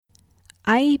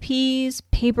IEPs,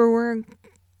 paperwork,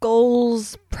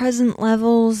 goals, present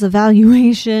levels,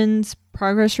 evaluations,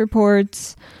 progress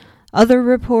reports, other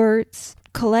reports,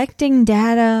 collecting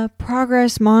data,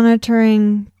 progress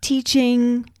monitoring,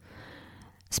 teaching.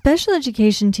 Special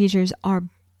education teachers are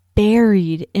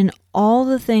buried in all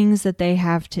the things that they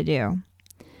have to do.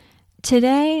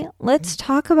 Today, let's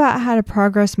talk about how to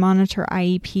progress monitor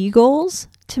IEP goals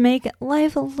to make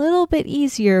life a little bit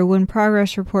easier when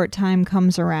progress report time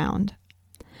comes around.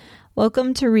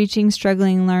 Welcome to Reaching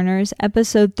Struggling Learners,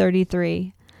 episode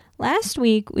 33. Last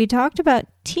week, we talked about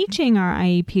teaching our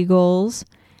IEP goals.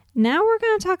 Now we're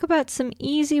going to talk about some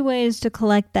easy ways to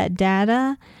collect that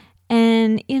data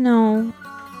and,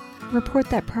 report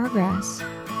that progress.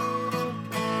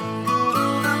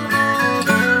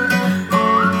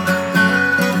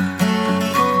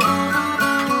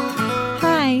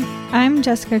 I'm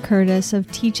Jessica Curtis of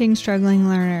Teaching Struggling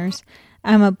Learners.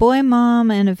 I'm a boy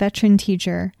mom and a veteran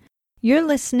teacher. You're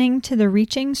listening to the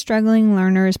Reaching Struggling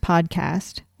Learners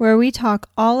podcast, where we talk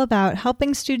all about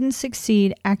helping students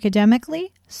succeed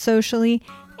academically, socially,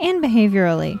 and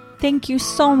behaviorally. Thank you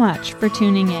so much for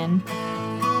tuning in.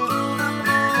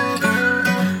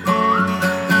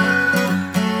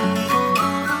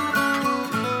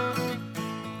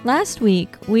 Last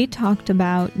week, we talked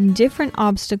about different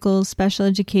obstacles special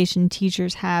education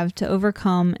teachers have to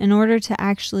overcome in order to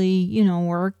actually,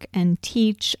 work and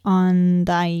teach on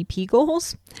the IEP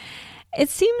goals. It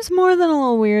seems more than a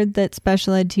little weird that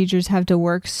special ed teachers have to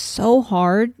work so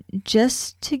hard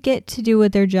just to get to do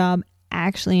what their job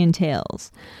actually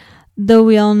entails. Though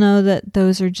we all know that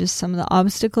those are just some of the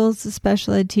obstacles the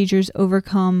special ed teachers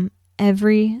overcome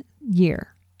every year.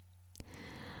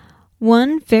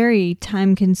 One very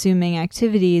time-consuming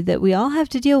activity that we all have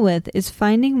to deal with is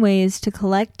finding ways to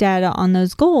collect data on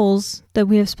those goals that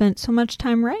we have spent so much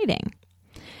time writing.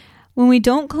 When we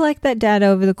don't collect that data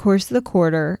over the course of the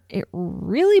quarter, it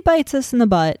really bites us in the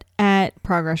butt at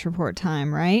progress report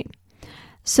time, right?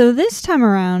 So this time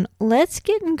around, let's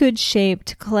get in good shape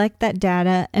to collect that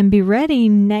data and be ready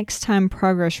next time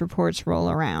progress reports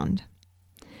roll around.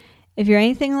 If you're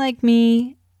anything like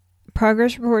me,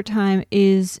 progress report time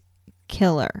is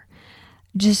killer.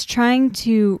 Just trying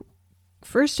to,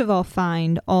 first of all,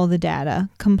 find all the data,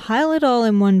 compile it all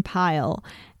in one pile,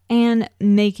 and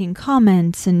making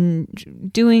comments and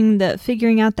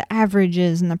figuring out the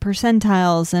averages and the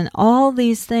percentiles and all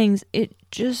these things. It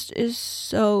just is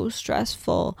so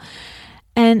stressful.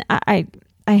 And I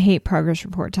hate progress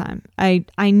report time.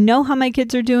 I know how my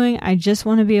kids are doing. I just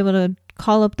want to be able to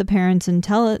call up the parents and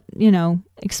tell it,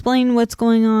 explain what's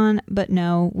going on. But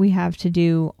no, we have to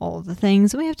do all the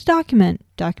things. We have to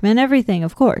document everything,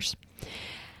 of course.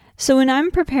 So when I'm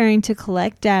preparing to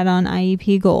collect data on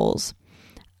IEP goals,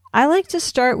 I like to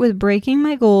start with breaking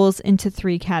my goals into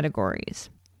 3 categories: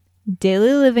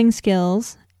 daily living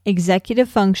skills, executive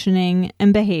functioning,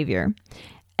 and behavior,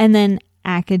 and then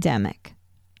academic.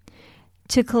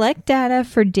 To collect data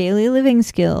for daily living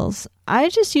skills, I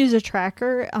just use a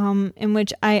tracker in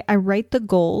which I write the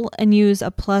goal and use a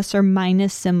plus or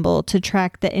minus symbol to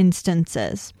track the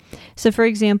instances. So for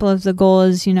example, if the goal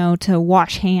is, to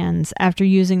wash hands after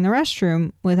using the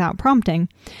restroom without prompting,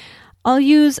 I'll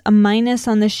use a minus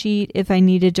on the sheet if I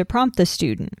needed to prompt the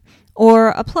student, or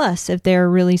a plus if they're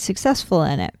really successful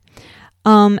in it.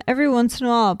 Every once in a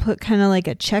while, I'll put kind of like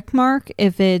a check mark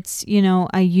if it's,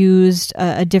 I used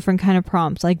a different kind of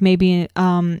prompt. Like maybe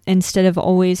instead of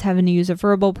always having to use a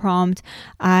verbal prompt,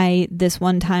 this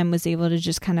one time was able to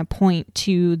just kind of point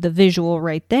to the visual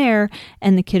right there,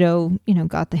 and the kiddo,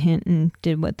 got the hint and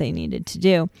did what they needed to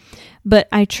do. But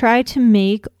I try to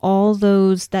make all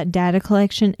that data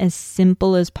collection as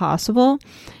simple as possible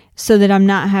so that I'm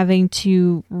not having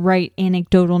to write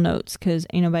anecdotal notes, because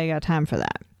ain't nobody got time for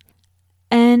that.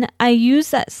 And I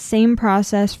use that same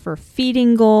process for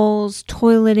feeding goals,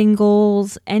 toileting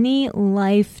goals, any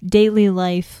daily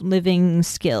life living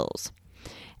skills.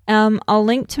 I'll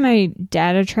link to my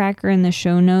data tracker in the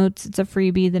show notes. It's a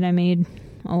freebie that I made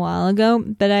a while ago,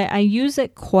 but I use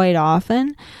it quite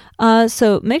often.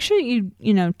 So make sure you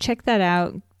check that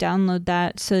out, download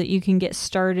that so that you can get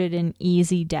started in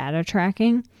easy data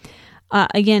tracking.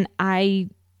 Again,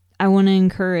 I want to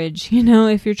encourage,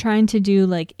 if you're trying to do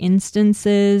like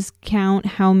instances, count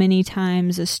how many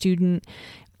times a student,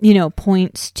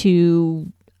 points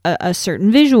to a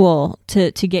certain visual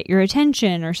to get your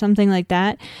attention or something like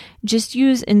that, just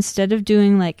use, instead of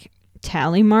doing like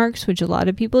tally marks, which a lot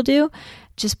of people do,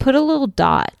 just put a little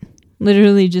dot.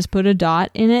 Literally just put a dot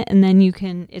in it, and then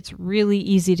it's really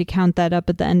easy to count that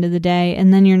up at the end of the day.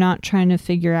 And then you're not trying to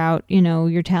figure out,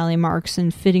 your tally marks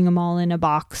and fitting them all in a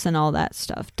box and all that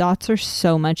stuff. Dots are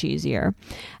so much easier.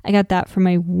 I got that from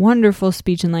a wonderful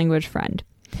speech and language friend.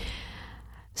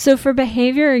 So for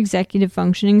behavior or executive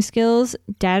functioning skills,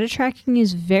 data tracking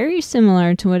is very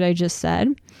similar to what I just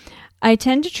said. I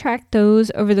tend to track those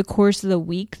over the course of the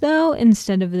week, though,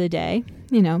 instead of the day,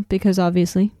 because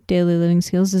obviously daily living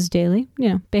skills is daily.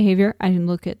 Behavior, I can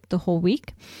look at the whole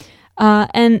week.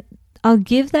 And I'll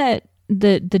give the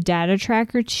data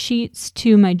tracker sheets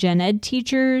to my gen ed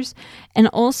teachers. And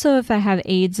also, if I have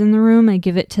aides in the room, I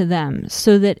give it to them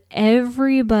so that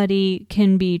everybody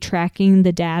can be tracking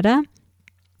the data.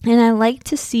 And I like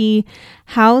to see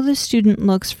how the student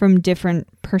looks from different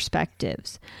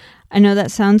perspectives. I know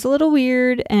that sounds a little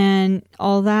weird and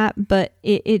all that, but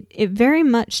it very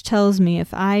much tells me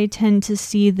if I tend to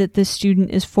see that the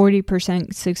student is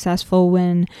 40% successful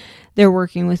when they're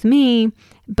working with me,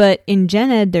 but in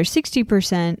gen ed they're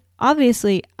 60%,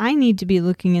 obviously I need to be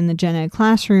looking in the gen ed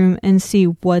classroom and see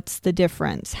what's the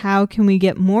difference. How can we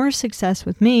get more success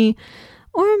with me?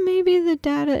 Or maybe the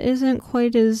data isn't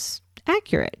quite as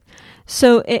accurate.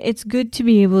 So it's good to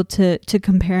be able to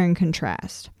compare and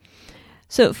contrast.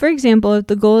 So, for example, if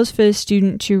the goal is for the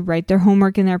student to write their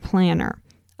homework in their planner,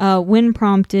 when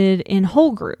prompted in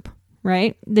whole group,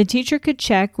 right? The teacher could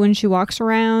check when she walks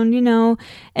around,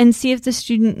 and see if the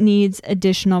student needs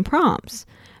additional prompts.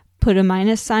 Put a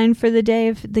minus sign for the day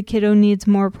if the kiddo needs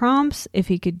more prompts. If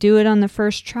he could do it on the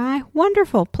first try,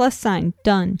 wonderful, plus sign,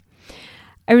 done.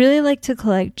 I really like to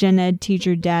collect gen ed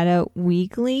teacher data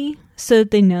weekly so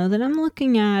that they know that I'm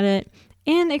looking at it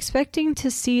and expecting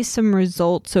to see some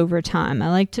results over time.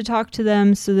 I like to talk to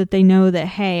them so that they know that,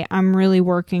 hey, I'm really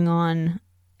working on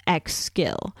X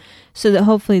skill, so that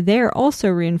hopefully they're also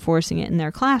reinforcing it in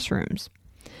their classrooms.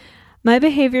 My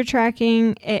behavior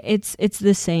tracking, it's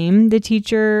the same. The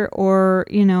teacher or,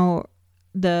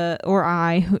 or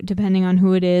I, depending on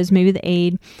who it is, maybe the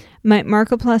aide, might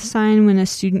mark a plus sign when a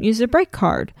student uses a break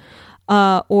card.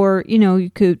 Or, you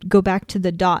could go back to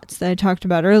the dots that I talked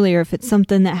about earlier. If it's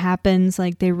something that happens,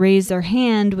 like they raise their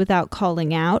hand without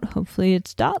calling out, hopefully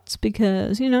it's dots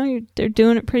because, they're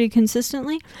doing it pretty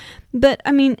consistently. But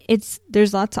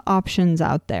there's lots of options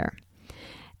out there.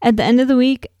 At the end of the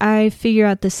week, I figure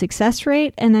out the success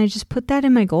rate and I just put that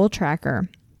in my goal tracker.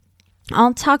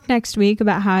 I'll talk next week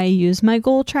about how I use my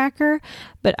goal tracker,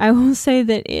 but I will say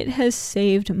that it has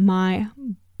saved my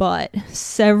butt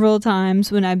several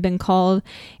times when I've been called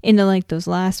into those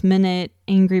last minute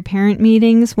angry parent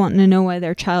meetings wanting to know why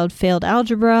their child failed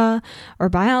algebra or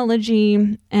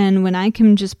biology. And when I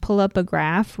can just pull up a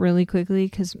graph really quickly,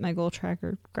 because my goal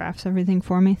tracker graphs everything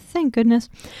for me, thank goodness,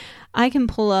 I can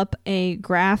pull up a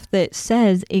graph that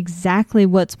says exactly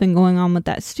what's been going on with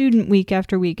that student week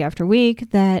after week after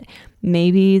week, that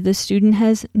maybe the student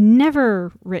has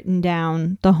never written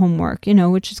down the homework,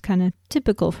 which is kind of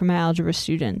typical for my algebra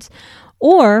students.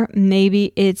 Or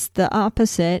maybe it's the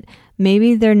opposite.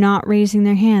 Maybe they're not raising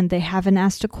their hand. They haven't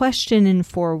asked a question in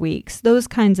 4 weeks. Those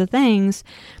kinds of things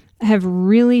have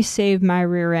really saved my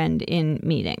rear end in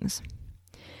meetings.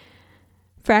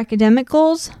 For academic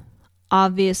goals,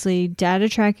 obviously, data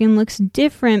tracking looks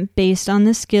different based on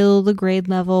the skill, the grade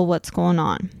level, what's going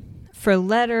on. For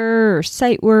letter or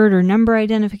sight word or number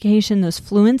identification, those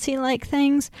fluency-like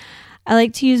things, I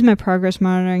like to use my progress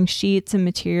monitoring sheets and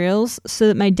materials so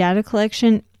that my data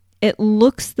collection, it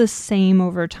looks the same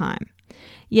over time.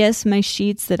 Yes, my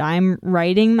sheets that I'm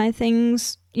writing my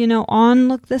things, on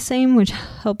look the same, which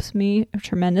helps me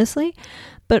tremendously.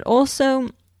 But also,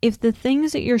 if the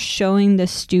things that you're showing the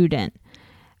student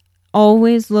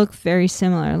always look very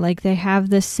similar, like they have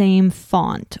the same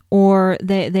font or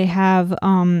they have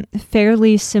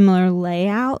fairly similar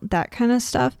layout, that kind of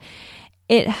stuff,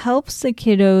 it helps the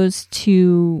kiddos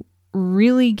to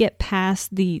really get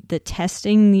past the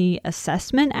testing, the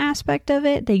assessment aspect of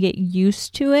it. They get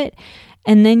used to it,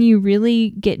 and then you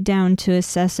really get down to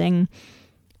assessing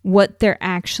what they're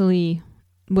actually,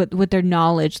 what their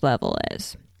knowledge level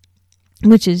is,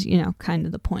 which is, kind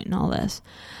of the point in all this.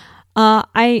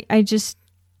 I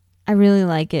really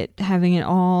like it, having it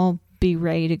all be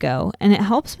ready to go, and it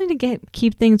helps me to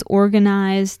keep things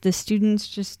organized. The students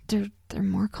just, they're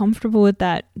more comfortable with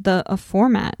a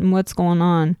format and what's going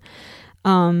on.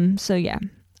 So yeah,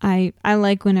 I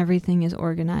like when everything is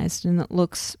organized and it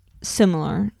looks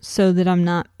similar so that I'm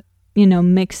not,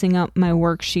 mixing up my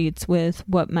worksheets with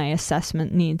what my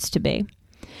assessment needs to be.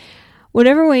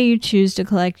 Whatever way you choose to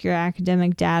collect your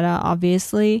academic data,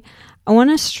 obviously, I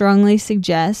want to strongly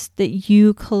suggest that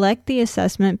you collect the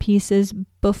assessment pieces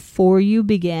before you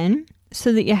begin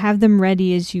so that you have them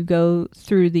ready as you go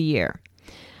through the year.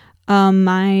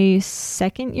 My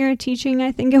second year of teaching,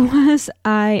 I think it was,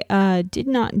 I did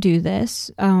not do this.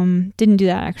 Didn't do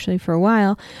that actually for a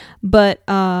while, but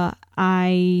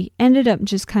I ended up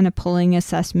just kind of pulling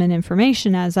assessment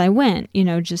information as I went,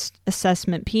 just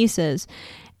assessment pieces.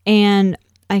 And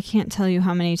I can't tell you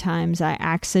how many times I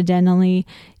accidentally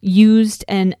used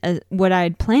what I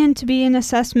had planned to be an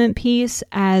assessment piece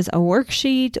as a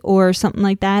worksheet or something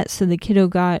like that. So the kiddo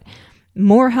got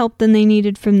more help than they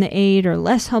needed from the aid or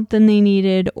less help than they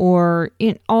needed, or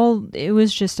it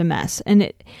was just a mess.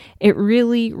 And it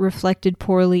really reflected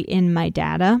poorly in my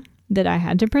data that I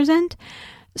had to present.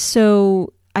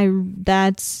 So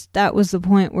that was the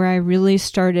point where I really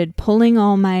started pulling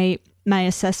all my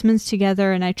assessments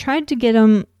together, and I tried to get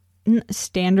them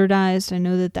standardized. I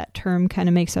know that term kind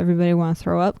of makes everybody want to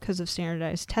throw up because of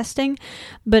standardized testing,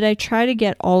 but I try to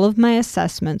get all of my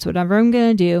assessments, whatever I'm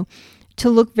going to do, to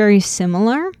look very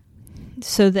similar,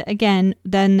 so that, again,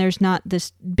 then there's not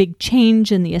this big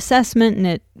change in the assessment and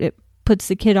it puts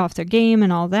the kid off their game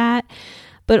and all that.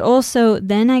 But also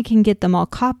then I can get them all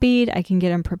copied, I can get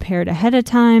them prepared ahead of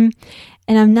time,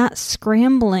 and I'm not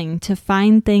scrambling to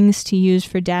find things to use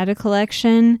for data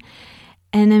collection.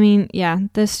 And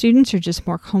the students are just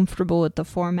more comfortable with the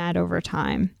format over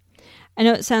time. I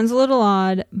know it sounds a little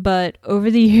odd, but over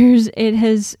the years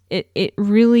it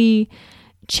really,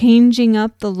 changing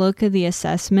up the look of the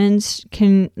assessments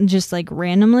can just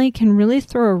randomly can really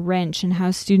throw a wrench in how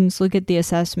students look at the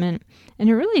assessment. And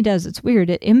it really does. It's weird.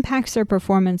 It impacts their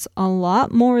performance a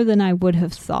lot more than I would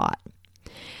have thought.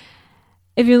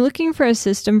 If you're looking for a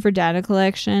system for data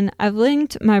collection, I've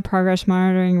linked my progress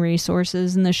monitoring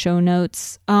resources in the show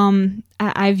notes.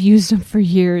 I've used them for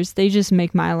years. They just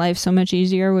make my life so much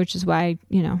easier, which is why,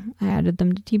 I added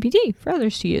them to TPD for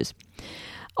others to use.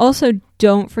 Also,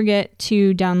 don't forget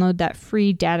to download that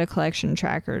free data collection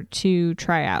tracker to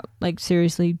try out.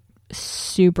 Seriously,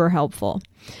 super helpful.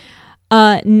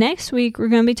 Next week, we're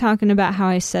going to be talking about how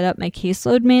I set up my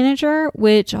caseload manager,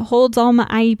 which holds all my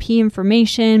IEP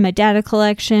information, my data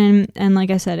collection, and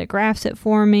like I said, it graphs it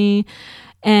for me.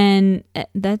 And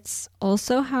that's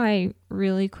also how I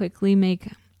really quickly make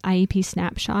IEP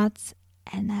snapshots,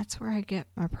 and that's where I get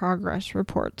my progress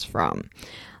reports from.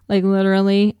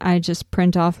 Literally, I just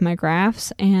print off my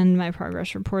graphs and my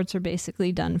progress reports are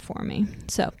basically done for me.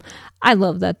 So I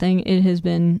love that thing. It has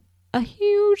been a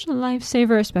huge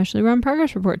lifesaver, especially around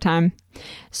progress report time.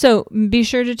 So be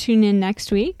sure to tune in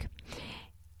next week.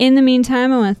 In the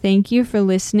meantime, I want to thank you for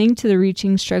listening to the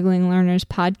Reaching Struggling Learners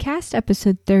podcast,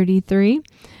 episode 33.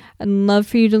 I'd love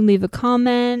for you to leave a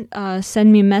comment,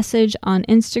 send me a message on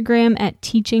Instagram at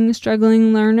Teaching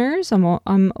Struggling Learners.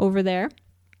 I'm over there.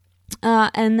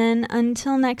 And then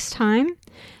until next time,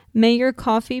 may your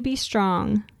coffee be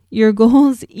strong, your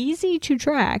goals easy to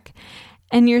track,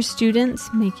 and your students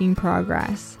making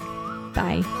progress.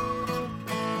 Bye.